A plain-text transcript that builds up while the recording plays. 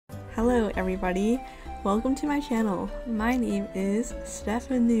Hello everybody, welcome to my channel. My name is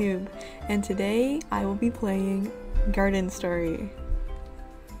Stefan Noob, and today I will be playing Garden Story.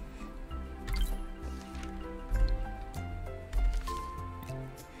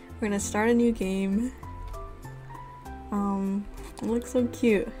 We're gonna start a new game. It looks so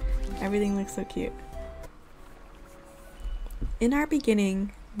cute. Everything looks so cute. In our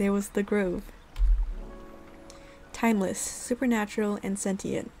beginning, there was the grove. Timeless, supernatural, and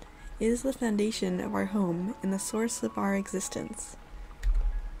sentient. It is the foundation of our home and the source of our existence.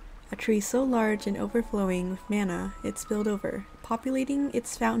 A tree so large and overflowing with mana, it spilled over, populating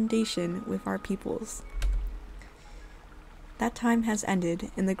its foundation with our peoples. That time has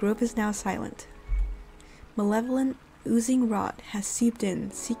ended, and the grove is now silent. Malevolent, oozing rot has seeped in,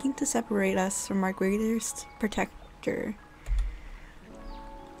 seeking to separate us from our greatest protector.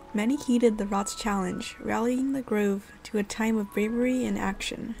 Many heeded the rot's challenge, rallying the grove to a time of bravery and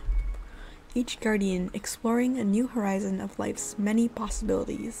action. Each guardian exploring a new horizon of life's many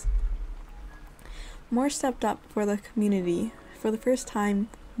possibilities. More stepped up for the community. For the first time,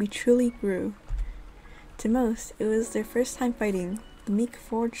 we truly grew. To most, it was their first time fighting. The meek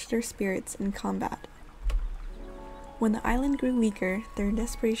forged their spirits in combat. When the island grew weaker, their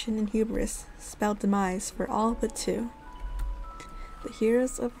desperation and hubris spelled demise for all but two. The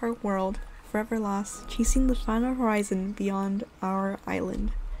heroes of our world, forever lost, chasing the final horizon beyond our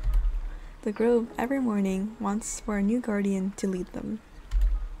island. The grove, every morning, wants for a new guardian to lead them.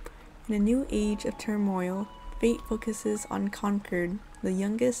 In a new age of turmoil, fate focuses on Concord, the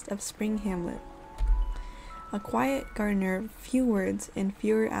youngest of Spring Hamlet. A quiet gardener, few words and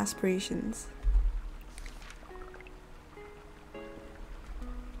fewer aspirations.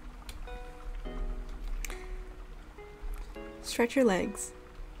 Stretch your legs.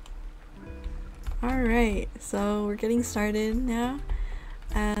 Alright, so we're getting started now.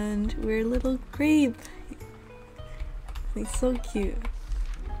 And we're little grape. He's so cute.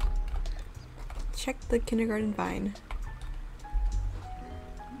 Check the kindergarten vine.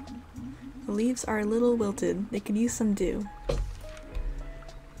 The leaves are a little wilted. They could use some dew.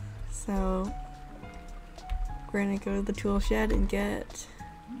 So we're gonna go to the tool shed and get.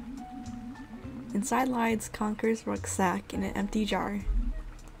 Inside lies Conker's rucksack in an empty jar.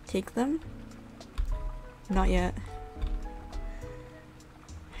 Take them? Not yet.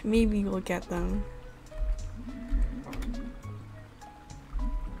 Maybe we'll get them.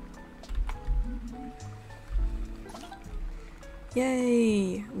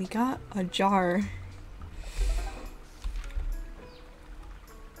 Yay! We got a jar.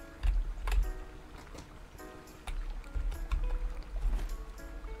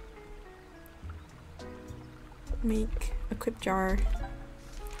 Make a quick jar.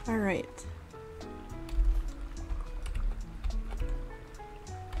 Alright.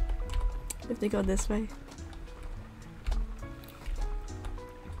 If they go this way.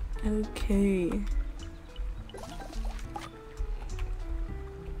 Okay.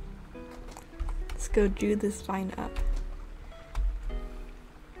 Let's go do this vine up.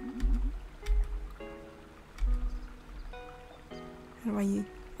 How do I use?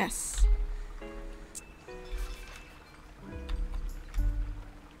 Yes.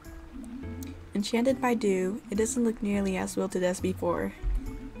 Enchanted by dew, it doesn't look nearly as wilted as before.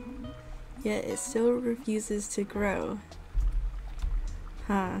 Yet it still refuses to grow.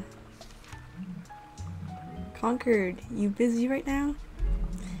 Huh. Concord, you busy right now?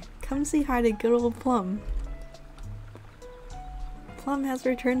 Come say hi to good old Plum. Plum has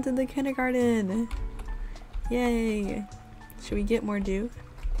returned to the kindergarten! Yay! Should we get more dew?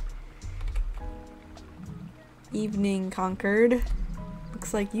 Evening, Concord.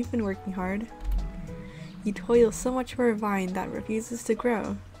 Looks like you've been working hard. You toil so much for a vine that refuses to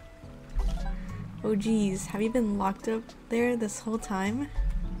grow. Oh geez, have you been locked up there this whole time?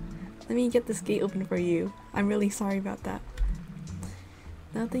 Let me get this gate open for you. I'm really sorry about that.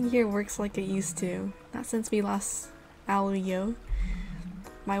 Nothing here works like it used to. Not since we lost Alio.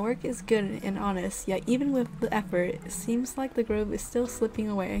 My work is good and honest, yet even with the effort, it seems like the grove is still slipping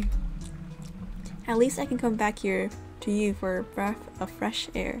away. At least I can come back here to you for a breath of fresh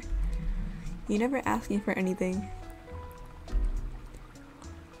air. You never ask me for anything.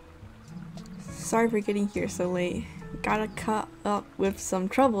 Sorry for getting here so late. Gotta caught up with some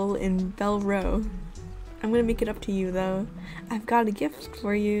trouble in Bell Row. I'm gonna make it up to you though. I've got a gift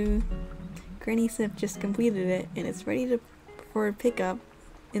for you. Granny Smith just completed it and it's ready for pickup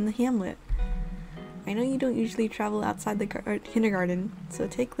in the hamlet. I know you don't usually travel outside the kindergarten, so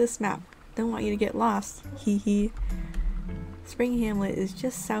take this map. Don't want you to get lost. Hee hee. Spring Hamlet is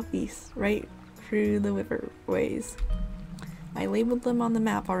just southeast, right through the riverways. I labeled them on the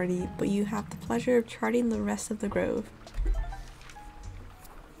map already, but you have the pleasure of charting the rest of the grove.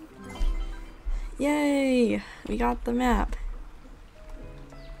 Yay! We got the map.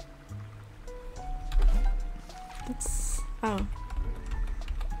 Oh.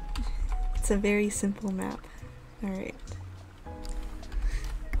 It's a very simple map. Alright.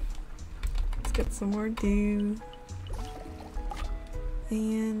 Let's get some more dew.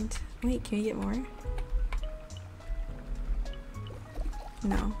 And wait, can we get more?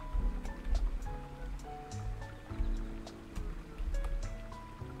 No.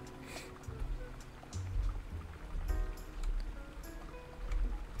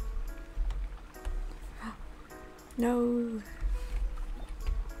 No.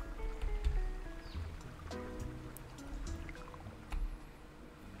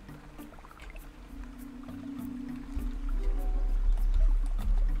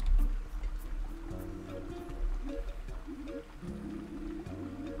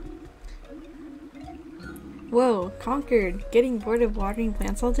 Whoa, Concord! Getting bored of watering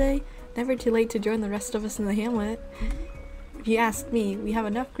plants all day? Never too late to join the rest of us in the hamlet. If you ask me, we have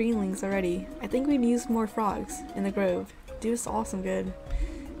enough greenlings already. I think we'd use more frogs in the grove. Do us all some good.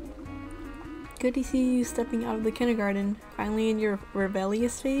 Good to see you stepping out of the kindergarten, finally in your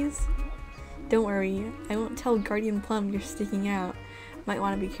rebellious phase. Don't worry, I won't tell Guardian Plum you're sticking out. Might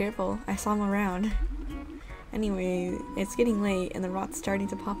want to be careful, I saw him around. Anyway, it's getting late and the rot's starting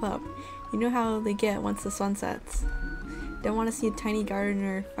to pop up. You know how they get once the sun sets. Don't want to see a tiny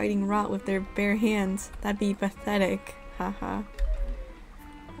gardener fighting rot with their bare hands. That'd be pathetic. Haha.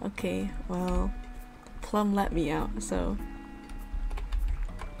 Okay, well, Plum let me out, so...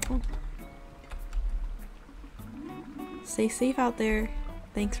 Oh. Stay safe out there.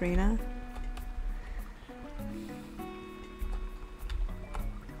 Thanks, Raina.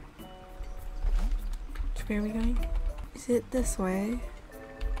 Where are we going? Is it this way?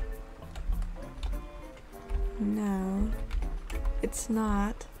 No, it's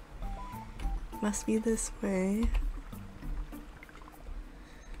not. Must be this way.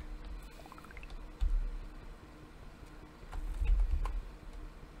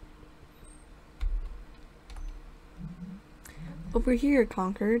 Over here,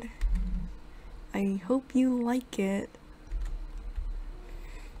 Concord. I hope you like it.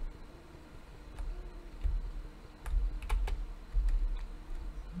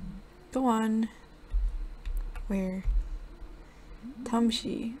 Go on. Where?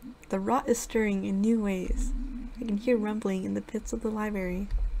 Tumshi. The rot is stirring in new ways. I can hear rumbling in the pits of the library.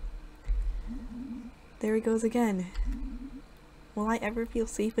 There it goes again. Will I ever feel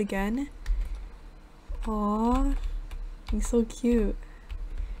safe again? Aww. He's so cute.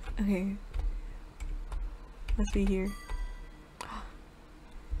 Okay. Must be here.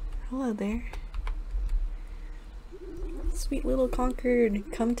 Hello there. Sweet little Concord,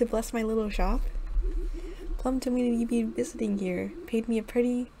 come to bless my little shop? Plum told me you'd be visiting here, paid me a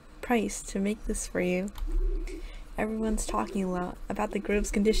pretty price to make this for you. Everyone's talking a lot about the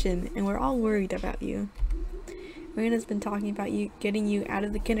grove's condition, and we're all worried about you. Raina's been talking about you getting you out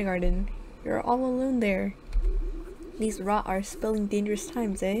of the kindergarten. You're all alone there. These rot are spelling dangerous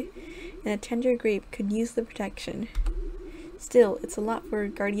times, eh? And a tender grape could use the protection. Still, it's a lot for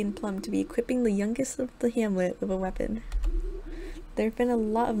Guardian Plum to be equipping the youngest of the hamlet with a weapon. There have been a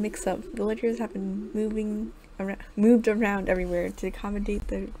lot of mix-up. Villagers have been moved around everywhere to accommodate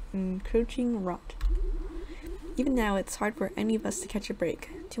the encroaching rot. Even now, it's hard for any of us to catch a break.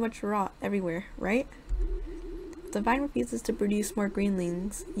 Too much rot everywhere, right? If the vine refuses to produce more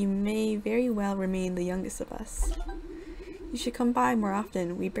greenlings, you may very well remain the youngest of us. You should come by more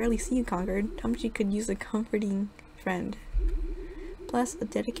often. We barely see you, Concord. Tumshi could use a comforting friend. Plus, a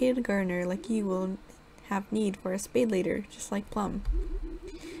dedicated gardener like you will have need for a spade later, just like Plum.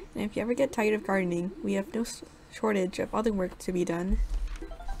 And if you ever get tired of gardening, we have no shortage of other work to be done.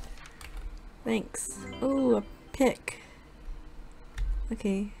 Thanks. Oh, a pick.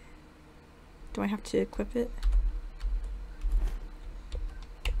 Okay. Do I have to equip it?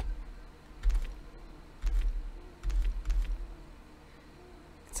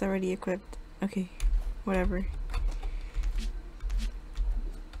 It's already equipped. Okay, whatever.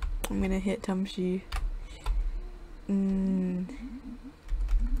 I'm gonna hit Tumshi.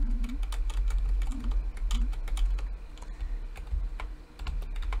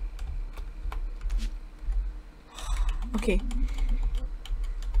 Okay.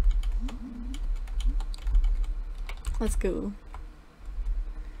 Let's go.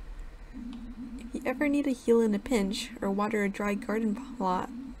 If you ever need a heal in a pinch, or water a dry garden plot,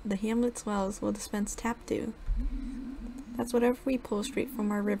 the hamlet's wells will dispense tap dew. That's whatever we pull straight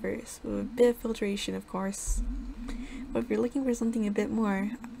from our rivers, with a bit of filtration, of course. But if you're looking for something a bit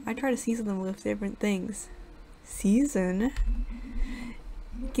more, I try to season them with different things. Season?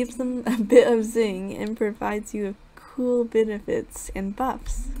 Gives them a bit of zing and provides you with cool benefits and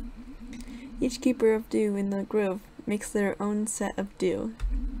buffs. Each keeper of dew in the grove makes their own set of dew.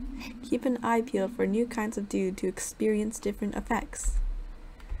 Keep an eye peeled for new kinds of dew to experience different effects.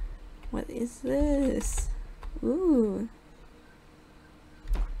 What is this? Ooh.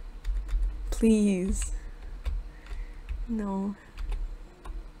 Please. No.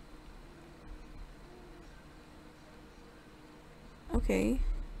 Okay.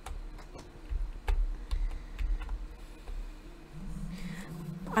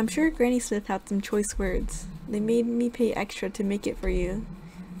 I'm sure Granny Smith had some choice words. They made me pay extra to make it for you.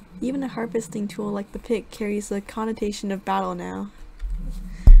 Even a harvesting tool like the pick carries the connotation of battle now.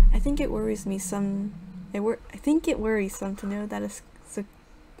 I think it worries some to know that a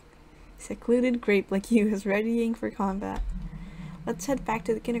secluded grape like you is readying for combat. Let's head back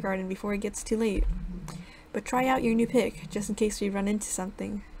to the kindergarten before it gets too late. But try out your new pick, just in case we run into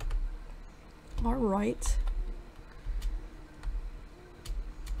something. Alright.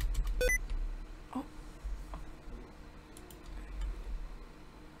 Oh.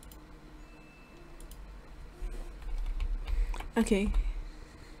 Okay.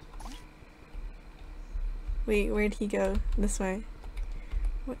 Wait, where'd he go? This way.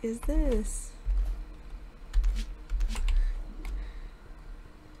 What is this?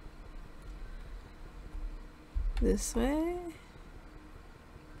 This way?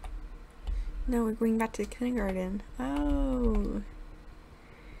 No, we're going back to the kindergarten. Oh.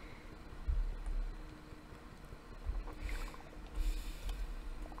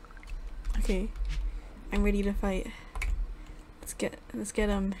 Okay. I'm ready to fight. Let's get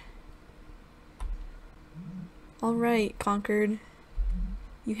him. Alright, Concord.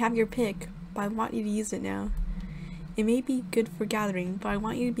 You have your pick, but I want you to use it now. It may be good for gathering, but I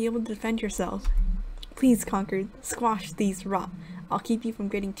want you to be able to defend yourself. Please, Concord, squash these rot. I'll keep you from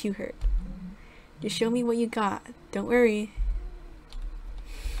getting too hurt. Just show me what you got. Don't worry.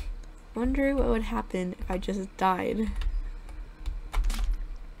 Wonder what would happen if I just died.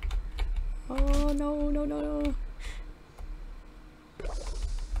 Oh no, no, no, no.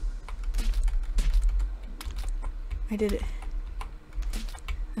 I did it.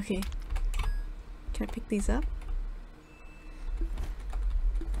 Okay. Can I pick these up?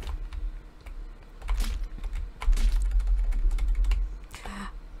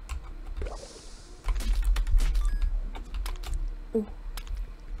 Ooh.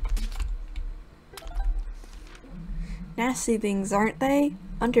 Nasty things, aren't they?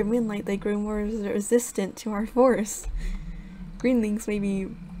 Under moonlight they grow more resistant to our force. Greenlings may be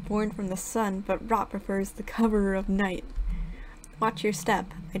born from the sun, but rot prefers the cover of night. Watch your step.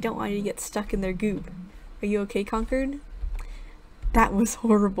 I don't want you to get stuck in their goop. Are you okay, Concord? That was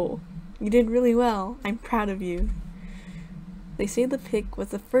horrible. You did really well. I'm proud of you. They say the pick was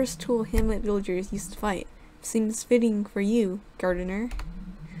the first tool Hamlet villagers used to fight. Seems fitting for you, gardener.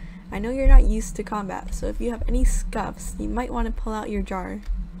 I know you're not used to combat, so if you have any scuffs, you might want to pull out your jar.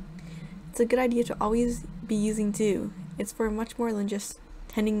 It's a good idea to always be using dew. It's for much more than just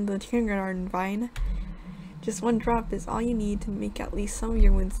tending the kindergarten vine. Just one drop is all you need to make at least some of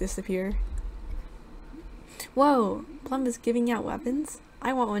your wounds disappear. Whoa! Plum is giving out weapons?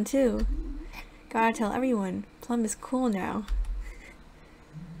 I want one too. Gotta tell everyone, Plum is cool now.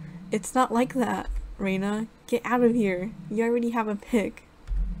 It's not like that, Reina. Get out of here. You already have a pick.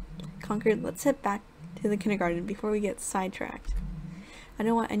 Concord, let's head back to the kindergarten before we get sidetracked. I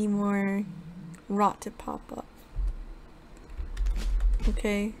don't want any more rot to pop up.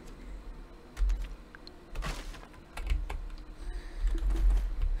 Okay.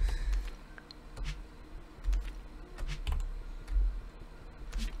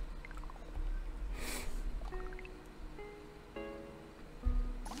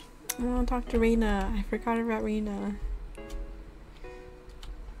 I want to talk to Reina. I forgot about Reina.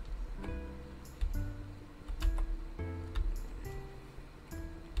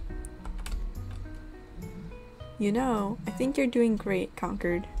 You know, I think you're doing great,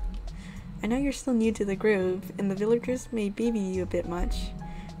 Concord. I know you're still new to the grove, and the villagers may baby you a bit much,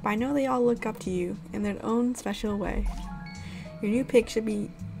 but I know they all look up to you in their own special way. Your new pick should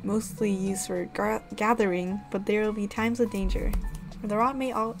be mostly used for gathering, but there will be times of danger. The rot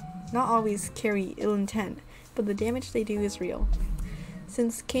may not always carry ill intent, but the damage they do is real.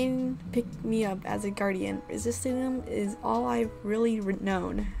 Since Cain picked me up as a guardian, resisting them is all I've really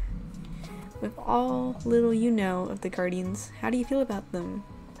known. With all little you know of the guardians, how do you feel about them?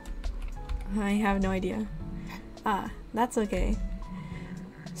 I have no idea. Ah, that's okay.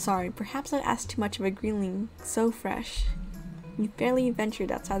 Sorry, perhaps I asked too much of a greenling so fresh. You barely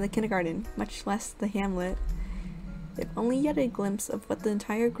ventured outside the kindergarten, much less the hamlet. If only you had a glimpse of what the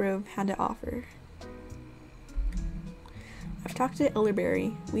entire grove had to offer. I've talked to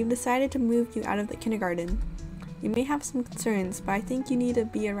Elderberry. We've decided to move you out of the kindergarten. You may have some concerns, but I think you need to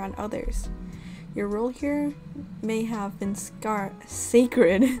be around others. Your role here may have been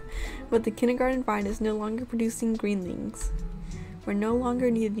sacred, but the kindergarten vine is no longer producing greenlings. We're no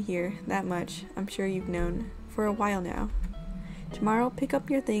longer needed here, that much, I'm sure you've known, for a while now. Tomorrow, pick up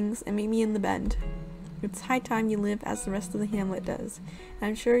your things and meet me in the bend. It's high time you live as the rest of the hamlet does, and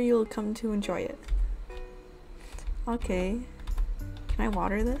I'm sure you'll come to enjoy it. Okay. Can I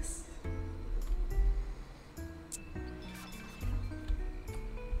water this?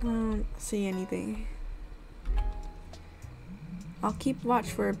 I don't see anything. I'll keep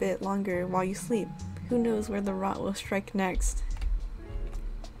watch for a bit longer while you sleep. Who knows where the rot will strike next.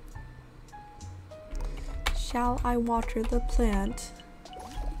 Shall I water the plant?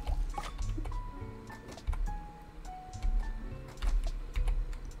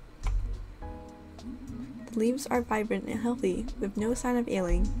 The leaves are vibrant and healthy, with no sign of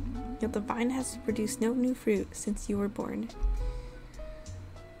ailing, yet the vine has produced no new fruit since you were born.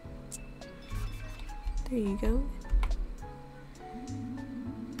 There you go.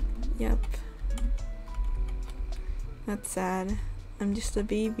 Yep. That's sad. I'm just a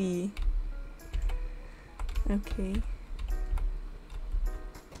baby. Okay.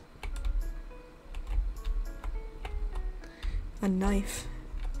 A knife.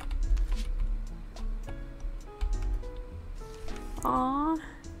 Aww.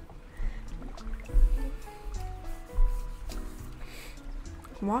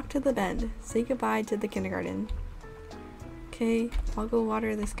 Walk to the bend. Say goodbye to the kindergarten. Okay, I'll go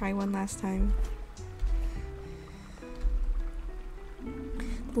water this guy one last time.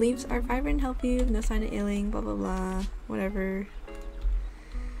 The leaves are vibrant and healthy with no sign of ailing, blah blah blah. Whatever.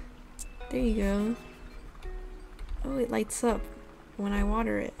 There you go. Oh, it lights up when I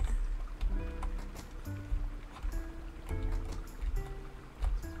water it.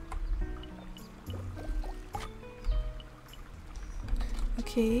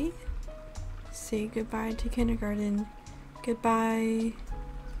 Okay. Say goodbye to kindergarten. Goodbye.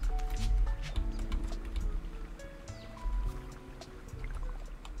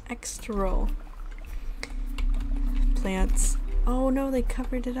 Extra roll. Plants. Oh no, they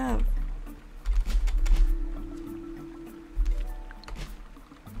covered it up.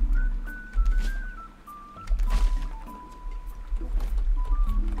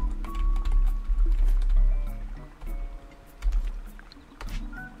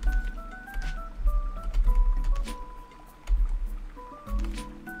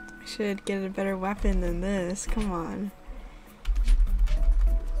 Should get a better weapon than this. Come on.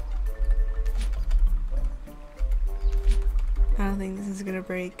 I don't think this is gonna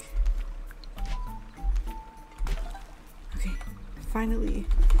break. Okay, finally.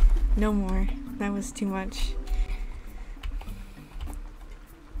 No more. That was too much.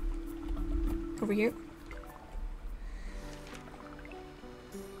 Over here.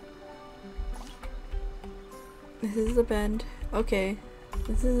 This is the bend. Okay.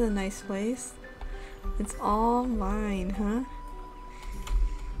 This is a nice place. It's all mine, huh?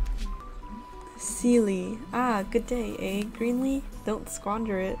 Sealy. Ah, good day, eh? Greenlee? Don't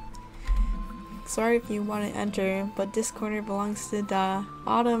squander it. Sorry if you want to enter, but this corner belongs to the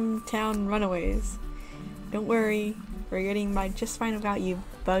Autumn Town Runaways. Don't worry, we're getting by just fine without you,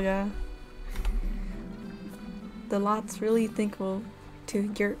 bugga. The lot's really thankful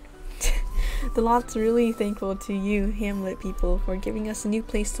to your The lot's really thankful to you, Hamlet people, for giving us a new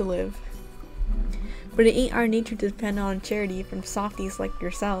place to live. But it ain't our nature to depend on charity from softies like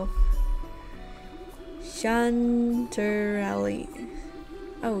yourself. Chanterelle.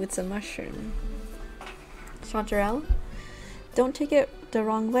 Oh, it's a mushroom. Chanterelle? Don't take it the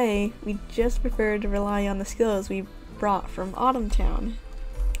wrong way. We just prefer to rely on the skills we brought from Autumn Town.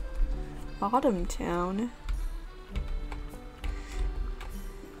 Autumn Town?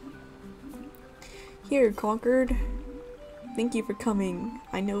 Here, Concord. Thank you for coming.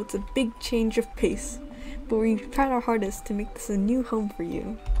 I know it's a big change of pace, but we've tried our hardest to make this a new home for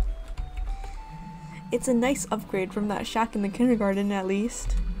you. It's a nice upgrade from that shack in the kindergarten, at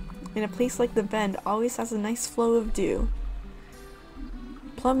least. And a place like the Bend always has a nice flow of dew.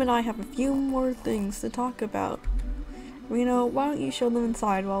 Plum and I have a few more things to talk about. Reno, why don't you show them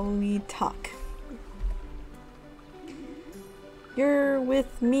inside while we talk? You're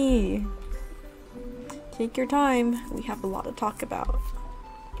with me. Take your time, we have a lot to talk about.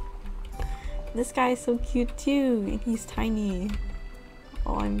 This guy is so cute too, and he's tiny.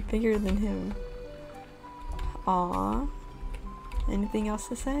 Oh, I'm bigger than him. Aww. Anything else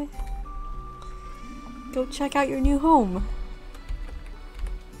to say? Go check out your new home.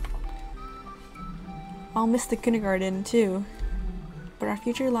 I'll miss the kindergarten too, but our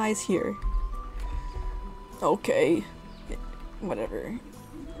future lies here. Okay, whatever.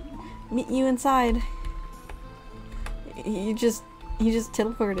 Meet you inside. You just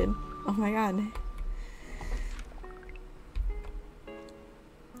teleported. Oh my god.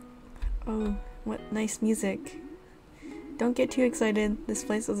 Oh, what nice music. Don't get too excited. This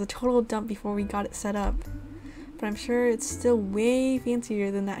place was a total dump before we got it set up, but I'm sure it's still way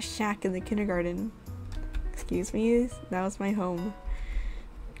fancier than that shack in the kindergarten. Excuse me, that was my home.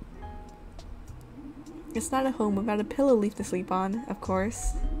 It's not a home without a pillow leaf to sleep on, of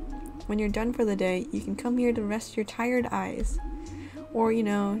course. When you're done for the day, you can come here to rest your tired eyes. Or, you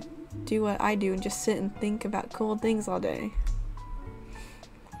know, do what I do and just sit and think about cool things all day.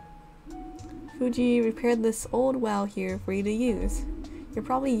 Fuji repaired this old well here for you to use. You're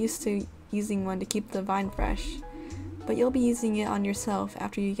probably used to using one to keep the vine fresh, but you'll be using it on yourself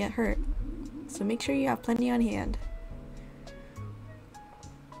after you get hurt. So make sure you have plenty on hand.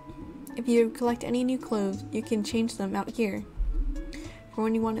 If you collect any new clothes, you can change them out here for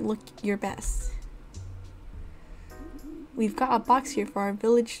when you want to look your best. We've got a box here for our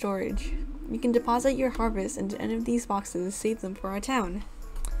village storage. You can deposit your harvest into any of these boxes and save them for our town.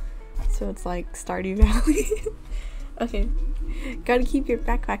 So it's like Stardew Valley. Okay, gotta keep your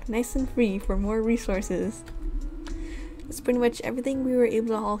backpack nice and free for more resources. That's pretty much everything we were able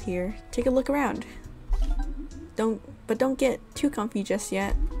to haul here. Take a look around. But don't get too comfy just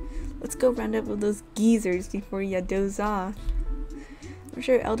yet. Let's go round up with those geezers before you doze off. I'm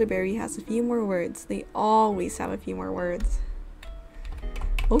sure Elderberry has a few more words. They always have a few more words.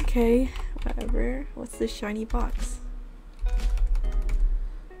 Okay, whatever. What's this shiny box?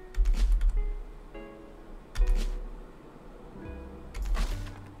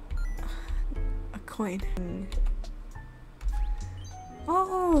 A coin.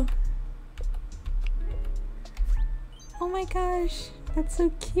 Oh! Oh my gosh, that's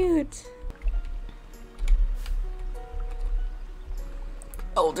so cute.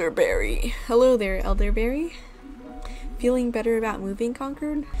 Elderberry. Hello there, Elderberry. Feeling better about moving,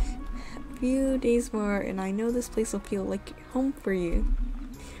 Concord? A few days more and I know this place will feel like home for you.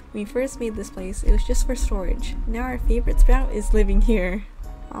 When we first made this place, it was just for storage. Now our favorite sprout is living here.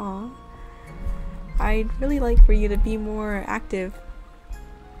 Aww. I'd really like for you to be more active.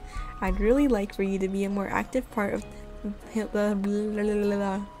 I'd really like for you to be a more active part of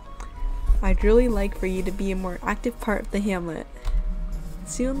I'd really like for you to be a more active part of the hamlet.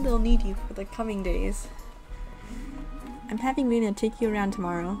 Soon they'll need you for the coming days. I'm having Rena take you around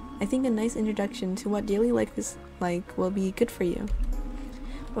tomorrow. I think a nice introduction to what daily life is like will be good for you.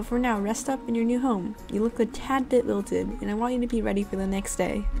 But for now, rest up in your new home. You look a tad bit wilted, and I want you to be ready for the next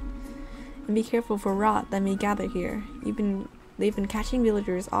day. And be careful for rot that may gather here. They've been catching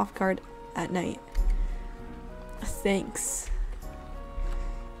villagers off guard at night. Thanks.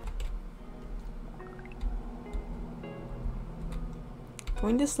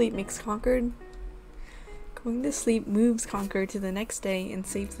 Going to sleep makes Concord. Going to sleep moves Concord to the next day and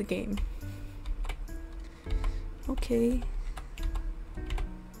saves the game. Okay.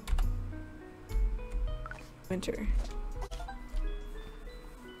 Winter.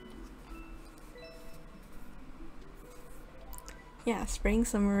 Yeah, spring,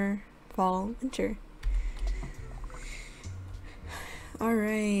 summer, fall, winter.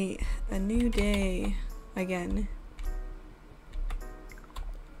 Alright, a new day again.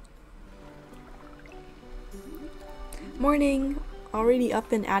 Morning! Already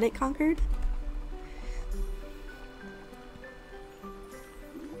up and at it, Concord?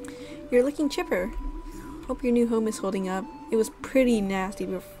 You're looking chipper. Hope your new home is holding up. It was pretty nasty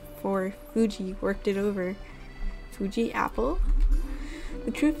before Fuji worked it over. Fuji Apple?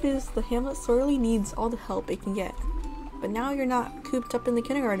 The truth is, the hamlet sorely needs all the help it can get. But now you're not cooped up in the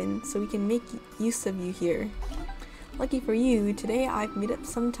kindergarten, so we can make use of you here. Lucky for you, today I've made up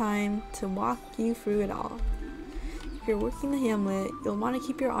some time to walk you through it all. If you're working the hamlet, you'll want to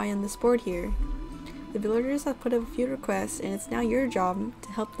keep your eye on this board here. The villagers have put up a few requests, and it's now your job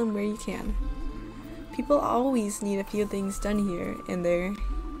to help them where you can. People always need a few things done here and there.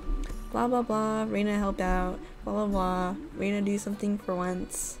 Blah blah blah, Reina helped out, blah blah blah, Reina do something for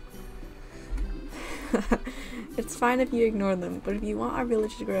once. It's fine if you ignore them, but if you want our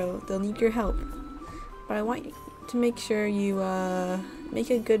village to grow, they'll need your help. But I want you to make sure you make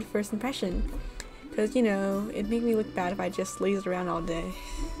a good first impression. Because, you know, it'd make me look bad if I just lazed around all day.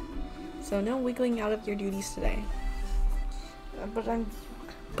 So no wiggling out of your duties today. But I'm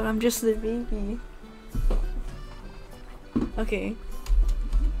But I'm just a baby. Okay.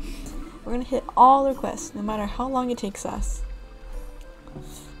 We're gonna hit all requests, no matter how long it takes us.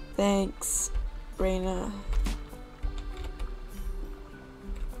 Thanks, Brayna.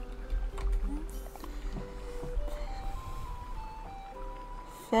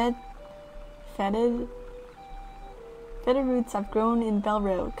 Fetid roots have grown in Bell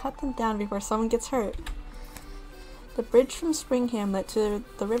Road. Cut them down before someone gets hurt. The bridge from Spring Hamlet to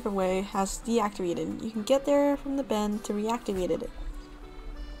the Riverway has deactivated. You can get there from the bend to reactivate it.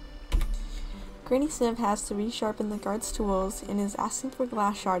 Granny Smith has to resharpen the guard's tools and is asking for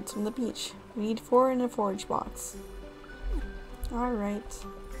glass shards from the beach. We need 4 in a forage box. Alright,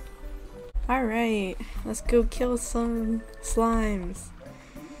 let's go kill some slimes.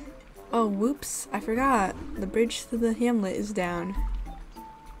 Oh, whoops, I forgot. The bridge to the hamlet is down.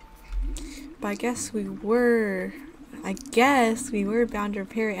 But I guess we were bound to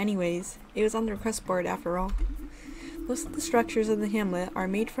repair it anyways. It was on the request board after all. Most of the structures of the hamlet are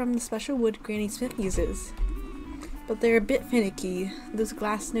made from the special wood Granny Smith uses. But they're a bit finicky. Those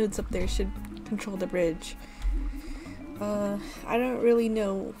glass nodes up there should control the bridge. I don't really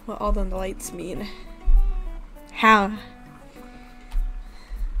know what all the lights mean. How?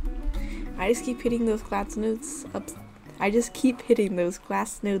 I just keep hitting those glass nodes up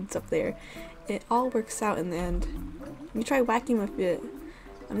there. It all works out in the end. You try whacking with it.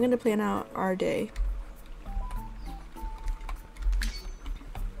 I'm gonna plan out our day.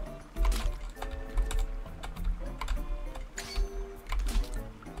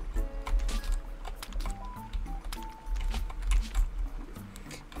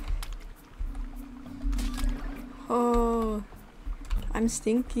 Oh, I'm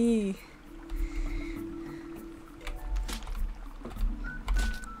stinky.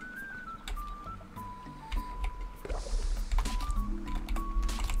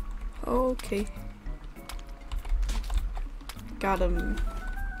 Okay. Got him.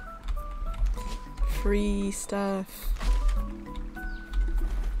 Free stuff.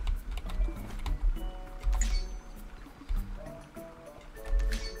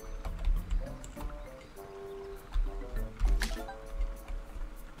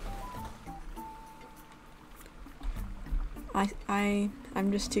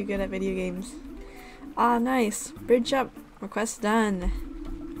 I'm just too good at video games. Ah, nice. Bridge up. Request done.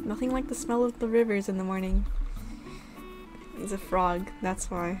 Nothing like the smell of the rivers in the morning. He's a frog, that's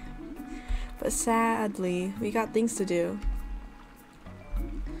why. But sadly, we got things to do.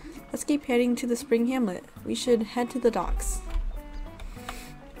 Let's keep heading to the Spring Hamlet. We should head to the docks.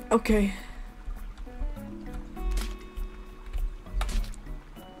 Okay.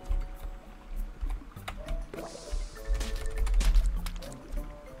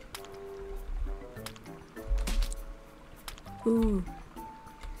 Ooh.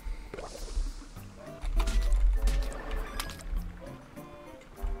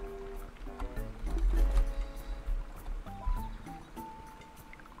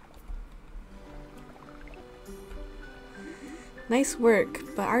 Nice work,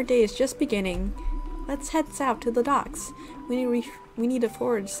 but our day is just beginning. Let's head south to the docks. We need to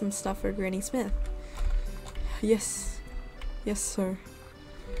forage some stuff for Granny Smith. Yes. Yes, sir.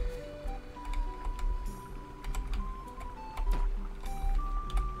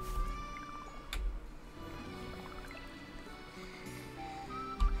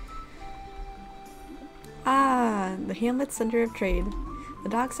 Ah, the Hamlet's center of trade. The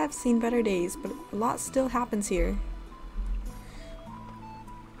docks have seen better days, but a lot still happens here.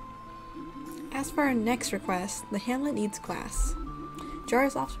 As for our next request, the hamlet needs glass.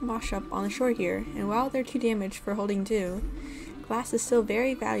 Jars often wash up on the shore here, and while they're too damaged for holding two, glass is still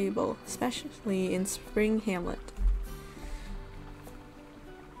very valuable, especially in Spring Hamlet.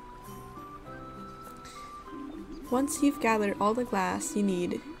 Once you've gathered all the glass you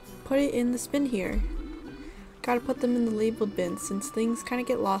need, put it in this bin here. Gotta put them in the labeled bin since things kinda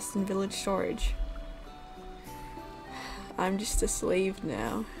get lost in village storage. I'm just a slave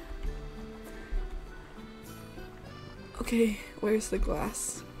now. Okay, where's the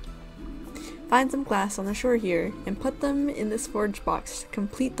glass? Find some glass on the shore here, and put them in this forage box to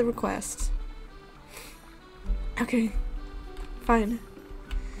complete the request. Okay, fine.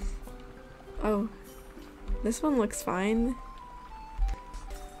 Oh, this one looks fine.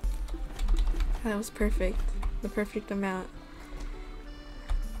 That was perfect. The perfect amount.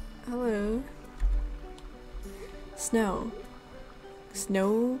 Hello. Snow.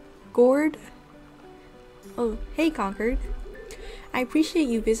 Snow gourd? Oh, hey Concord. I appreciate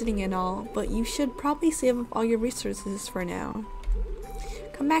you visiting and all, but you should probably save up all your resources for now.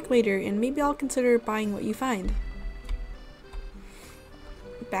 Come back later and maybe I'll consider buying what you find.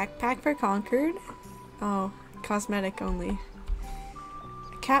 Backpack for Concord? Oh, cosmetic only.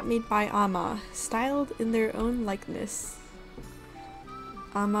 A cap made by Amma, styled in their own likeness.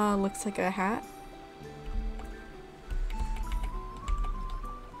 Amma looks like a hat.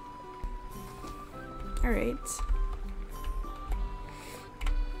 Alright.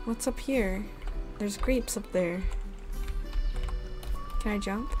 What's up here? There's grapes up there. Can I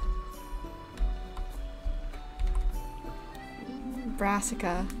jump?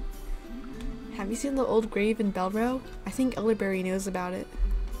 Brassica. Have you seen the old grave in Belrow? I think Elderberry knows about it.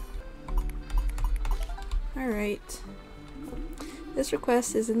 Alright. This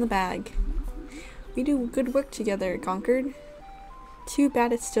request is in the bag. We do good work together, Concord. Too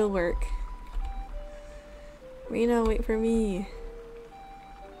bad it's still work. Rena, wait for me.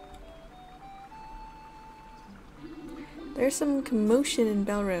 There's some commotion in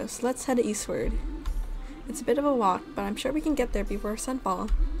Belrow, so let's head eastward. It's a bit of a walk, but I'm sure we can get there before sunfall.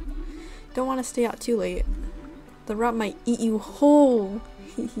 Don't want to stay out too late. The rot might eat you whole.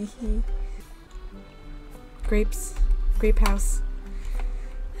 Grapes. Grape house.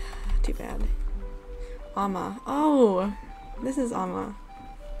 Too bad. Amma. Oh! This is Amma.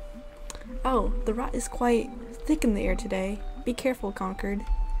 Oh, the rot is quite thick in the air today. Be careful, Concord.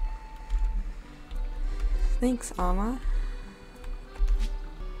 Thanks, Amma.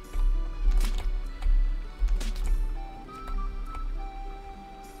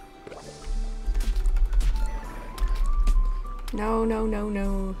 No, no, no,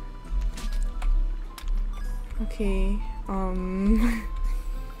 no. Okay,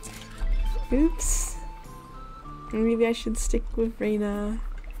 oops. Maybe I should stick with Rena.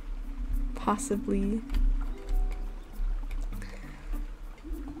 Possibly.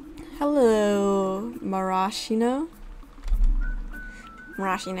 Hello, Marashino.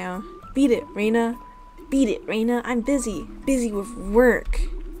 Marashino. Beat it, Rena. Beat it, Rena. I'm busy. Busy with work.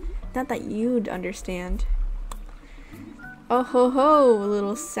 Not that you'd understand. Oh ho ho, a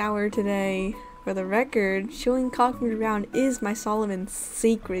little sour today. For the record, showing Concord around is my Solomon's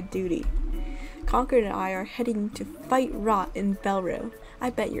sacred duty. Concord and I are heading to fight rot in Belrow. I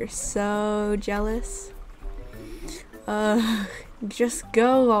bet you're so jealous. Just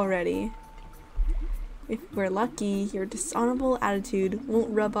go already. If we're lucky, your dishonorable attitude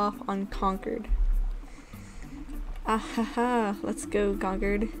won't rub off on Concord. Ahaha, let's go,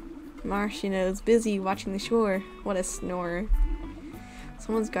 Concord. Marshino's busy watching the shore. What a snore.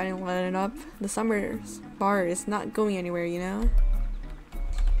 Someone's gotta let it up. The summer's bar is not going anywhere, you know?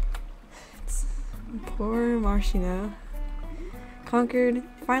 Poor Marshino. Concord,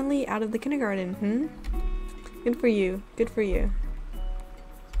 finally out of the kindergarten, Good for you. Good for you.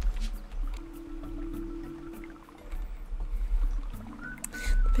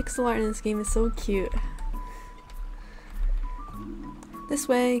 The pixel art in this game is so cute. This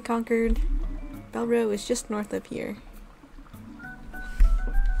way, Concord. Belrow is just north of here.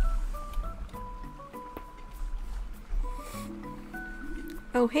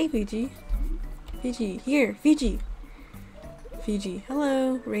 Oh, hey, Fiji. Fiji, here, Fiji. Fiji,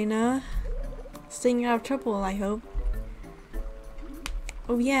 hello, Rena. Staying out of trouble, I hope.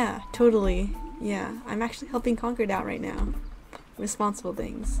 Oh yeah, totally. Yeah, I'm actually helping Concord out right now. Responsible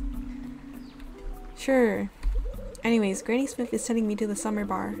things. Sure. Anyways, Granny Smith is sending me to the summer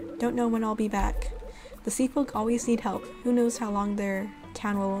bar. Don't know when I'll be back. The sea folk always need help. Who knows how long their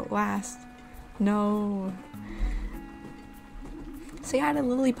town will last. No. Say hi to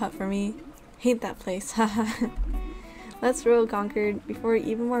Lilliput for me. Hate that place, haha. Let's roll, Concord, before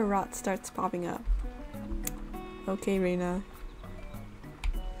even more rot starts popping up. Okay, Rena.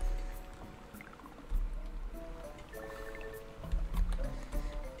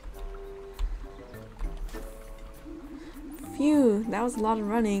 Phew, that was a lot of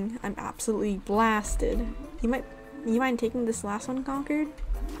running. I'm absolutely blasted. You mind taking this last one, Concord?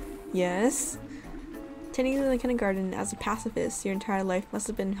 Yes. Tending to the kindergarten as a pacifist your entire life must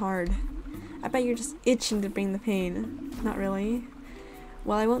have been hard. I bet you're just itching to bring the pain. Not really.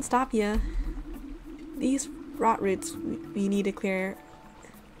 Well, I won't stop ya. These rot roots we need to clear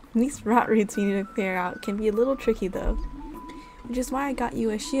out can be a little tricky though. Which is why I got you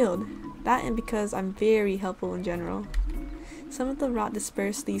a shield. That and because I'm very helpful in general. Some of the rot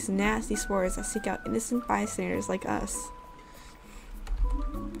disperse these nasty spores that seek out innocent bystanders like us.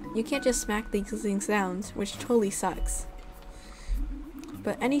 You can't just smack the existing sounds, which totally sucks.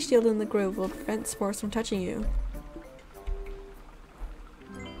 But any shield in the grove will prevent spores from touching you.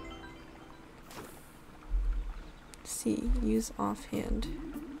 See, use offhand.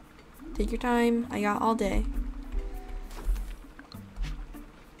 Take your time, I got all day.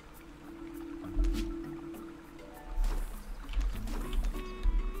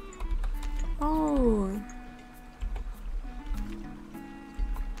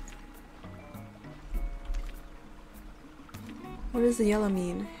 What does the yellow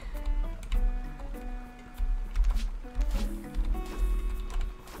mean?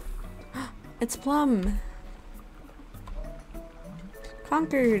 It's Plum!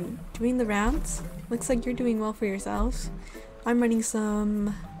 Concord! Doing the rounds? Looks like you're doing well for yourselves. I'm running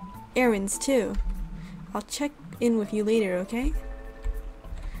some errands too. I'll check in with you later, okay?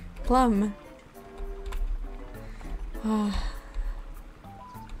 Plum!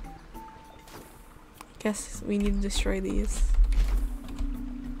 Guess we need to destroy these.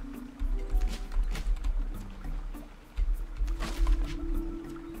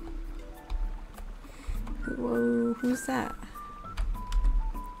 Whoa, who's that?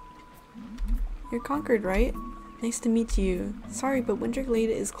 You're Concord, right? Nice to meet you. Sorry, but Winter Glade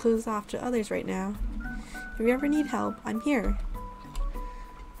is closed off to others right now. If you ever need help, I'm here.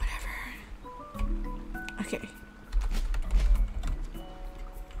 Whatever. Okay.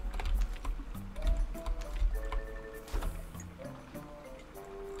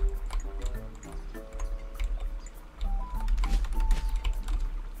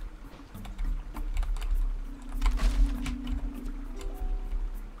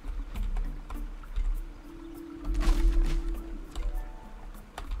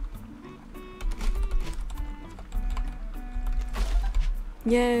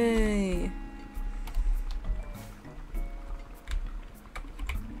 Yay!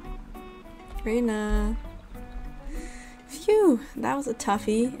 Reina. Phew, that was a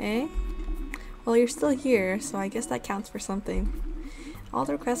toughie, eh? Well, you're still here, so I guess that counts for something. All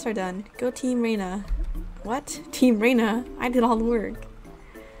the requests are done. Go Team Reina. What? Team Reina? I did all the work.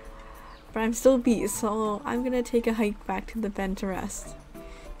 But I'm still beat, so I'm gonna take a hike back to the bend to rest.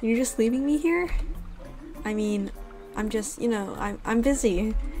 You're just leaving me here? I mean, I'm just, you know, I'm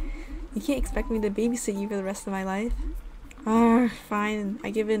busy. You can't expect me to babysit you for the rest of my life. Fine, I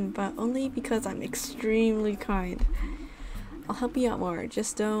give in, but only because I'm extremely kind. I'll help you out more,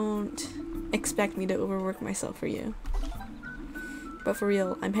 just don't expect me to overwork myself for you. But for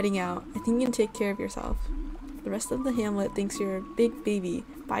real, I'm heading out. I think you can take care of yourself. The rest of the hamlet thinks you're a big baby,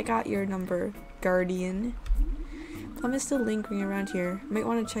 but I got your number, Guardian. Plum is still lingering around here. Might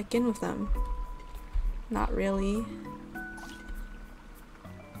want to check in with them. Not really.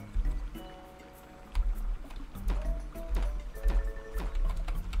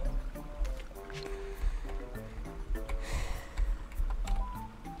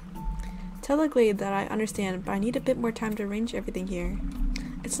 Tell the Glade that I understand, but I need a bit more time to arrange everything here.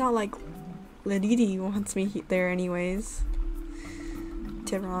 It's not like Ladidi wants me there anyways.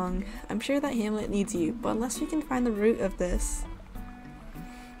 Wrong. I'm sure that hamlet needs you, but unless we can find the root of this...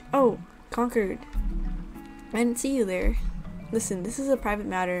 Oh, Concord. I didn't see you there. Listen, this is a private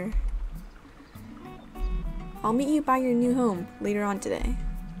matter. I'll meet you by your new home later on today.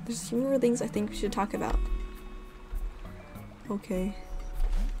 There's a few more things I think we should talk about. Okay.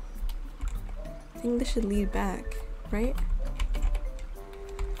 I think this should lead back, right?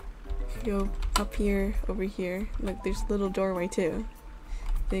 Go up here, over here. Look, there's a little doorway too.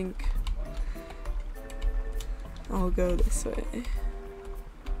 I think I'll go this way.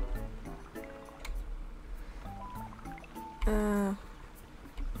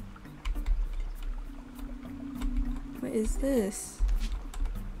 What is this?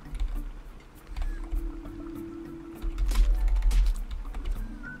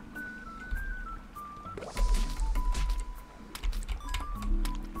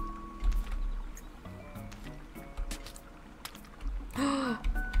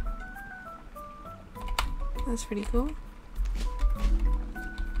 That's pretty cool.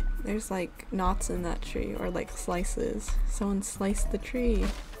 There's like knots in that tree, or like slices. Someone sliced the tree.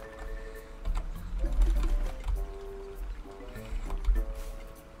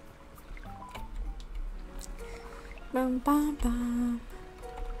 Bum bum bum.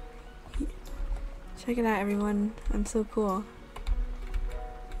 Check it out, everyone. I'm so cool.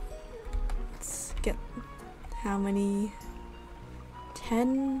 Let's get how many?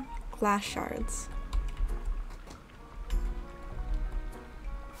 10 glass shards.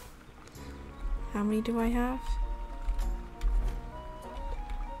 How many do I have?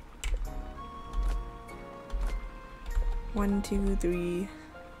 1, 2, 3.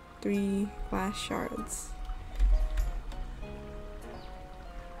 3 glass shards.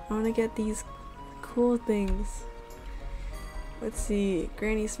 I want to get these cool things. Let's see.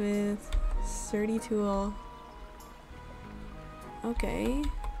 Granny Smith. Sturdy tool. Okay.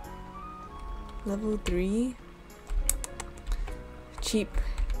 Level 3. Cheap.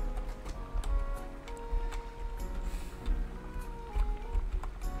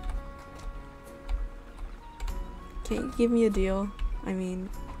 Can't you give me a deal? I mean,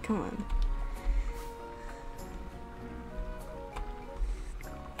 come on.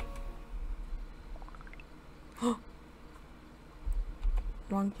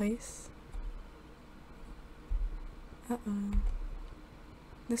 Wrong place. Uh-oh.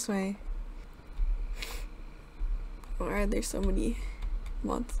 This way. Why are there so many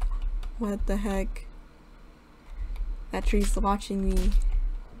months? What the heck? That tree's watching me.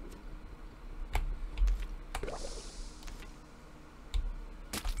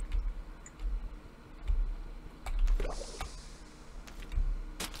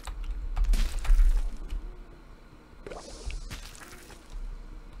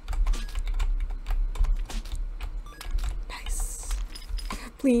 Nice.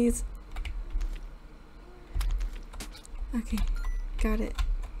 Please. Okay, got it.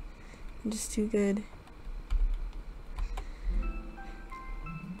 I'm just too good.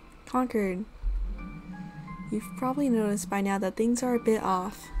 Concord. You've probably noticed by now that things are a bit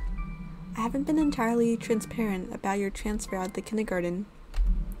off. I haven't been entirely transparent about your transfer out of the kindergarten.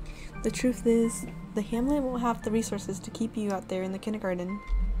 The truth is, the hamlet won't have the resources to keep you out there in the kindergarten.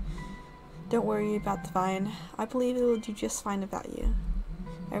 Don't worry about the vine. I believe it will do just fine without you.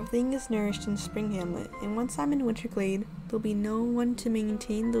 Everything is nourished in Spring Hamlet, and once I'm in Winterglade, there'll be no one to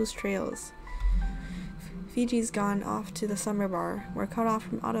maintain those trails. Fiji's gone off to the summer bar. We're cut off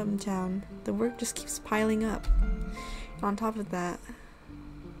from Autumn Town. The work just keeps piling up. And on top of that...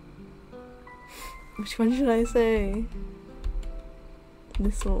 Which one should I say?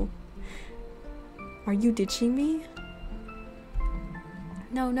 This'll... Are you ditching me?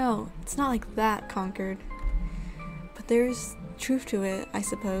 No, it's not like that, Concord. But there's truth to it, I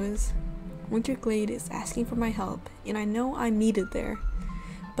suppose. Winterglade is asking for my help, and I know I'm needed there.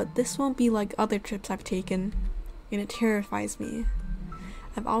 But this won't be like other trips I've taken, and it terrifies me.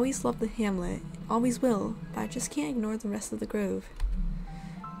 I've always loved the hamlet, always will, but I just can't ignore the rest of the grove.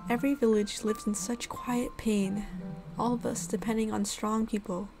 Every village lives in such quiet pain, all of us depending on strong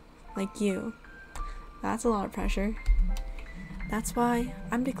people, like you. That's a lot of pressure. That's why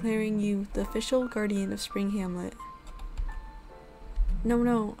I'm declaring you the official guardian of Spring Hamlet.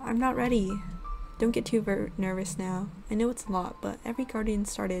 No, I'm not ready. Don't get too nervous now. I know it's a lot, but every guardian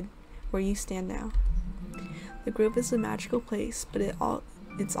started where you stand now. The grove is a magical place, but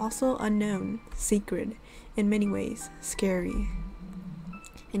it's also unknown, secret, in many ways, scary.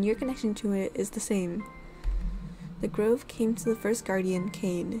 And your connection to it is the same. The grove came to the first guardian,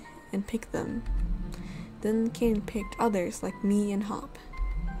 Cain, and picked them. Then Cain picked others like me and Hop.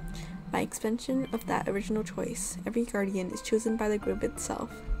 By extension of that original choice, every guardian is chosen by the grove itself.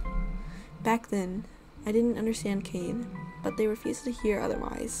 Back then, I didn't understand Cain, but they refused to hear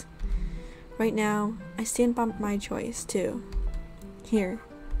otherwise. Right now, I stand by my choice, too. Here,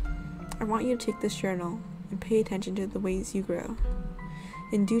 I want you to take this journal and pay attention to the ways you grow.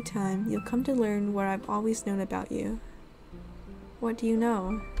 In due time, you'll come to learn what I've always known about you. What do you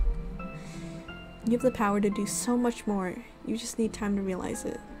know? You have the power to do so much more, you just need time to realize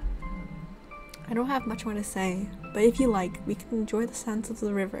it. I don't have much more to say, but if you like, we can enjoy the sounds of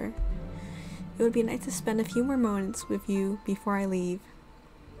the river. It would be nice to spend a few more moments with you before I leave.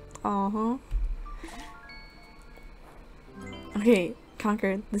 Okay,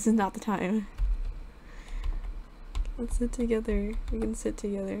 Concord, this is not the time. Let's sit together. We can sit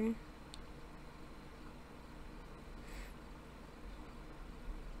together.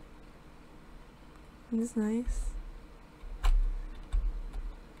 This is nice.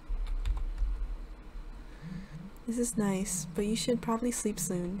 This is nice, but you should probably sleep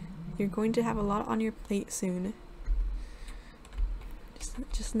soon. You're going to have a lot on your plate soon.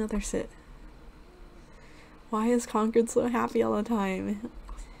 Just another sit. Why is Concord so happy all the time?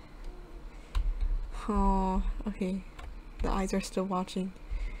 Oh, okay. The eyes are still watching.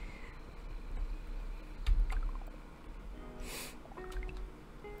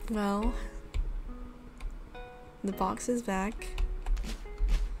 Well, the box is back.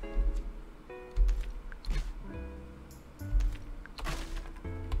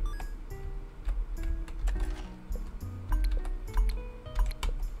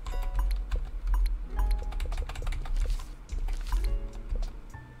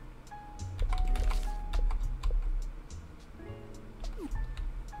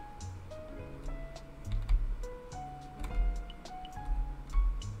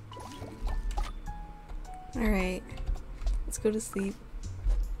 Alright, let's go to sleep.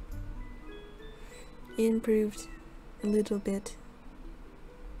 It improved a little bit.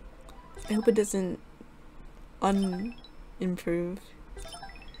 I hope it doesn't unimprove.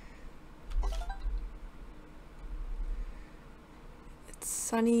 It's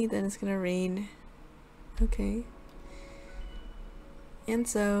sunny, then it's gonna rain. Okay. And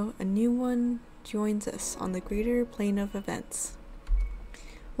so, a new one joins us on the greater plane of events.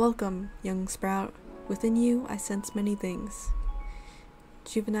 Welcome, young sprout. Within you, I sense many things.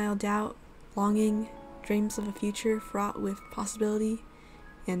 Juvenile doubt, longing, dreams of a future fraught with possibility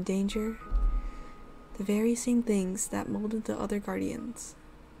and danger. The very same things that molded the other guardians.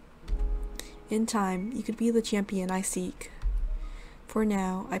 In time, you could be the champion I seek. For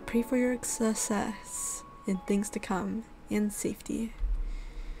now, I pray for your success in things to come and safety.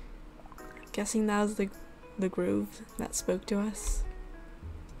 Guessing that was the grove that spoke to us.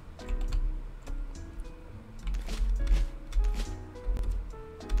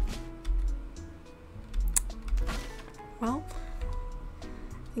 Well,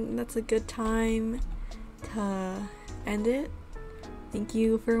 I think that's a good time to end it. Thank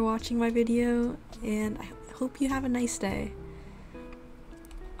you for watching my video, and I hope you have a nice day.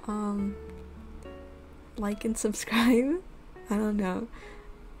 Like and subscribe. I don't know.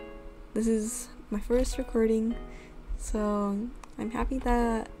 This is my first recording, so I'm happy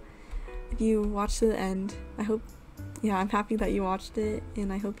that if you watched to the end. I'm happy that you watched it,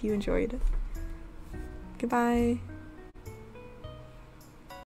 and I hope you enjoyed. Goodbye.